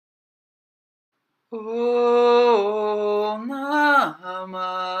Om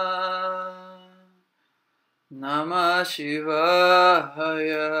Namah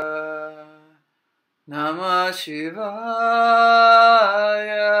Shivaya. Namah Shivaya.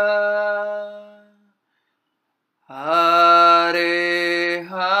 Hare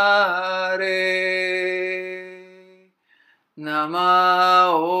Hare.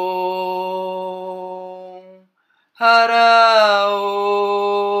 Namah Om Hara Om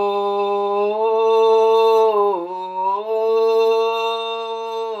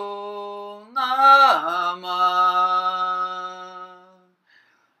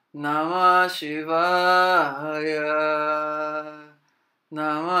Namah Shivaya.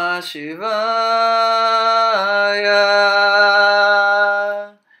 Namah Shivaya.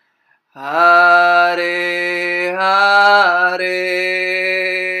 Hare Hare.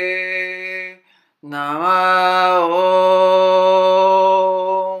 Namah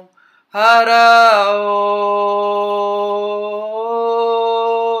Om Hara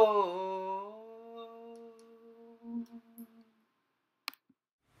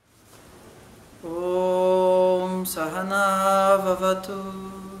Om Sahana Vavatu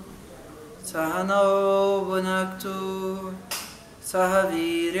Sahano Bhunaktu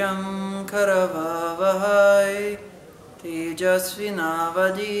Sahaviryam Karavavahai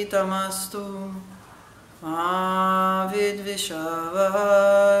Tejasvinavaditamastu Ma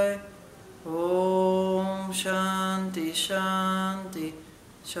Vidvishavahai. Om Shanti Shanti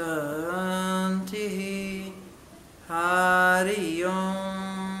Shanti. Hari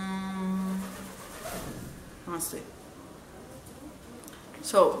Om. Namaste.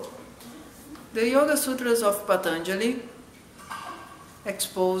 So, the Yoga Sutras of Patanjali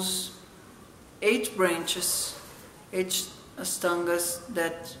expose 8 branches, 8 Ashtangas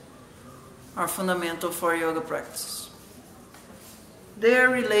that are fundamental for yoga practice. They are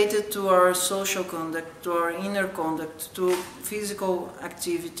related to our social conduct, to our inner conduct, to physical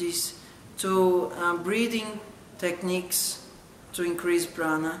activities, to breathing techniques to increase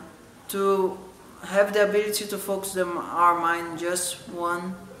prana, to have the ability to focus our mind just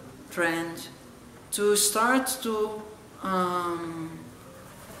one trend, to start to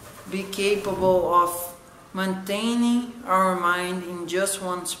be capable of maintaining our mind in just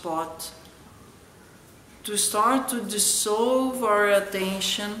one spot, to start to dissolve our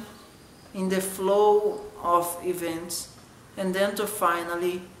attention in the flow of events, and then to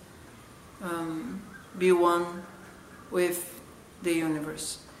finally be one with the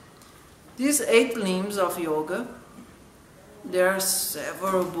universe. These 8 limbs of yoga, there are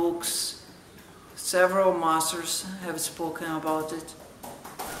several books, several masters have spoken about it.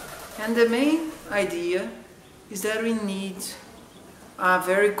 And the main idea is that we need a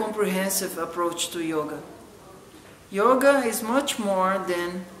very comprehensive approach to yoga. Yoga is much more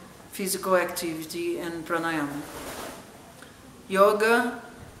than physical activity and pranayama. Yoga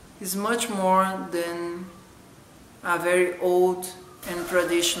is much more than a very old and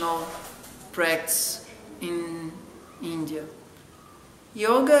traditional practice in India.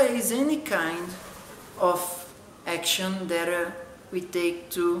 Yoga is any kind of action that we take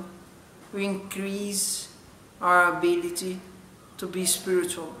to increase our ability to be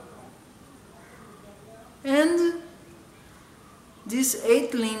spiritual. And these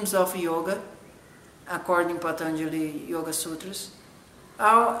 8 limbs of yoga, according to Patanjali Yoga Sutras,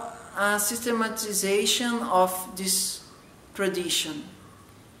 are a systematization of this tradition.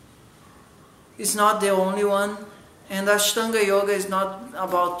 It's not the only one, and Ashtanga yoga is not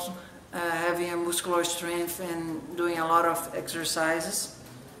about having a muscular strength and doing a lot of exercises.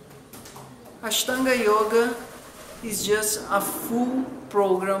 Ashtanga yoga is just a full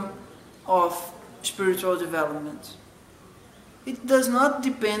program of spiritual development. It does not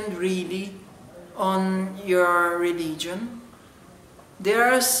depend really on your religion.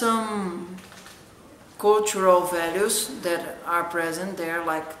 There are some cultural values that are present there,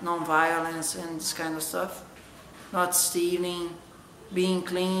 like non-violence and this kind of stuff, not stealing, being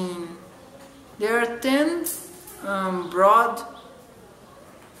clean. There are 10 broad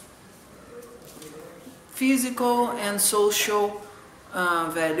physical and social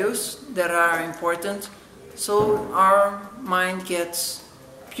values that are important, so our mind gets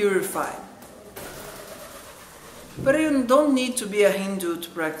purified. But you don't need to be a Hindu to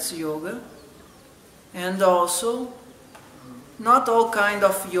practice yoga. And also, not all kind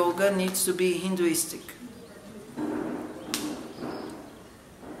of yoga needs to be Hinduistic.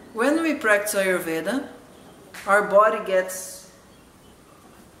 When we practice Ayurveda, our body gets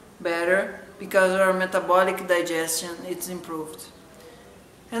better because our metabolic digestion is improved.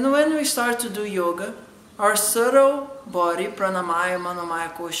 And when we start to do yoga, our subtle body, pranamaya,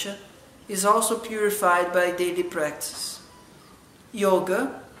 manomaya, kosha, is also purified by daily practice.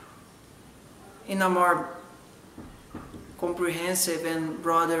 Yoga, in a more comprehensive and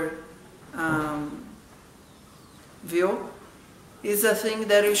broader view, is a thing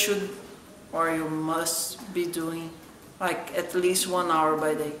that you should or you must be doing like at least 1 hour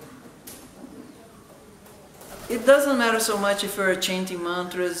by day. It doesn't matter so much if you're chanting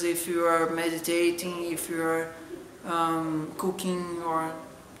mantras, if you are meditating, if you're cooking or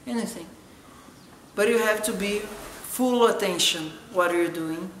anything. But you have to be full attention what you're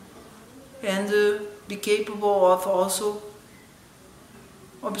doing and be capable of also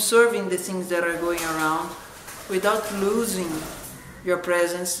observing the things that are going around without losing your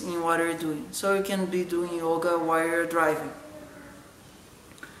presence in what you're doing. So you can be doing yoga while you're driving.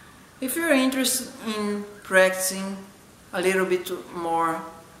 If you're interested in practicing a little bit more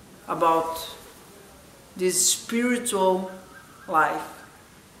about this spiritual life,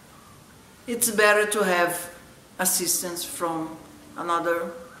 it's better to have assistance from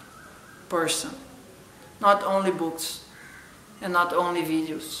another person, not only books and not only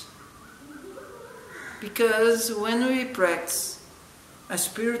videos. Because when we practice a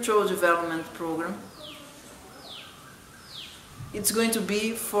spiritual development program, it's going to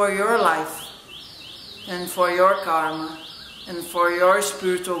be for your life and for your karma and for your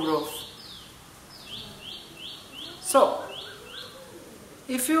spiritual growth. So,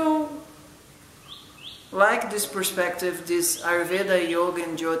 if you like this perspective, this Ayurveda, Yoga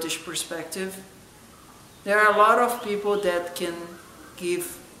and Jyotish perspective, there are a lot of people that can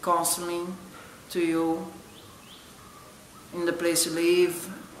give counseling to you in the place you live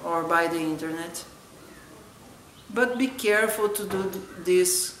or by the internet. But be careful to do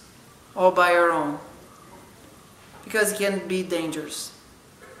this all by your own, because it can be dangerous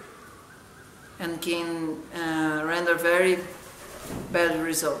and can render very bad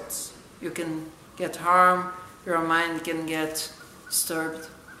results. You can get harmed, your mind can get disturbed.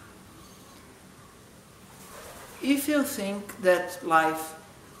 If you think that life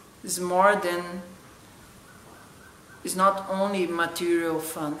is more than, is not only material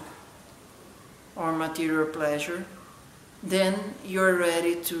fun or material pleasure, then you're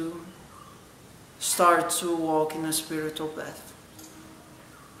ready to start to walk in a spiritual path.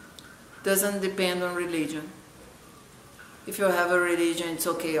 Doesn't depend on religion. If you have a religion, it's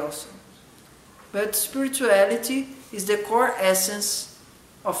okay also. But spirituality is the core essence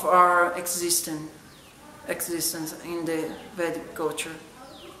of our existence in the Vedic culture.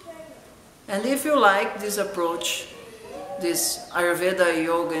 And if you like this approach, this Ayurveda,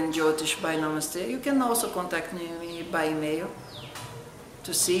 Yoga and Jyotish by Namaste, you can also contact me by email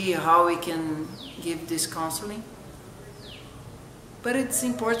to see how we can give this counseling. But it's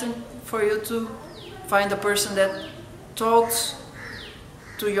important for you to find a person that talks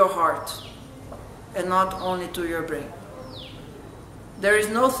to your heart and not only to your brain. There is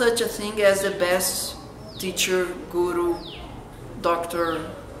no such a thing as the best teacher, guru,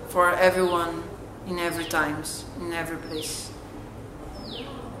 doctor for everyone in every times, in every place.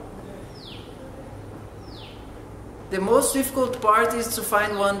 The most difficult part is to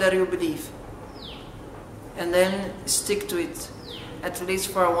find one that you believe and then stick to it, at least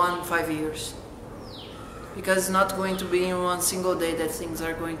for 5 years. Because it's not going to be in one single day that things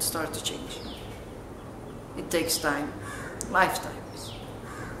are going to start to change. It takes time, lifetimes.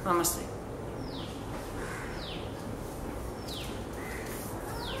 Namaste.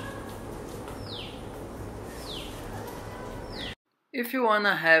 If you want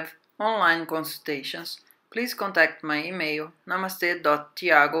to have online consultations, please contact my email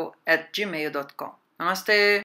namaste.tiago@gmail.com. Namaste!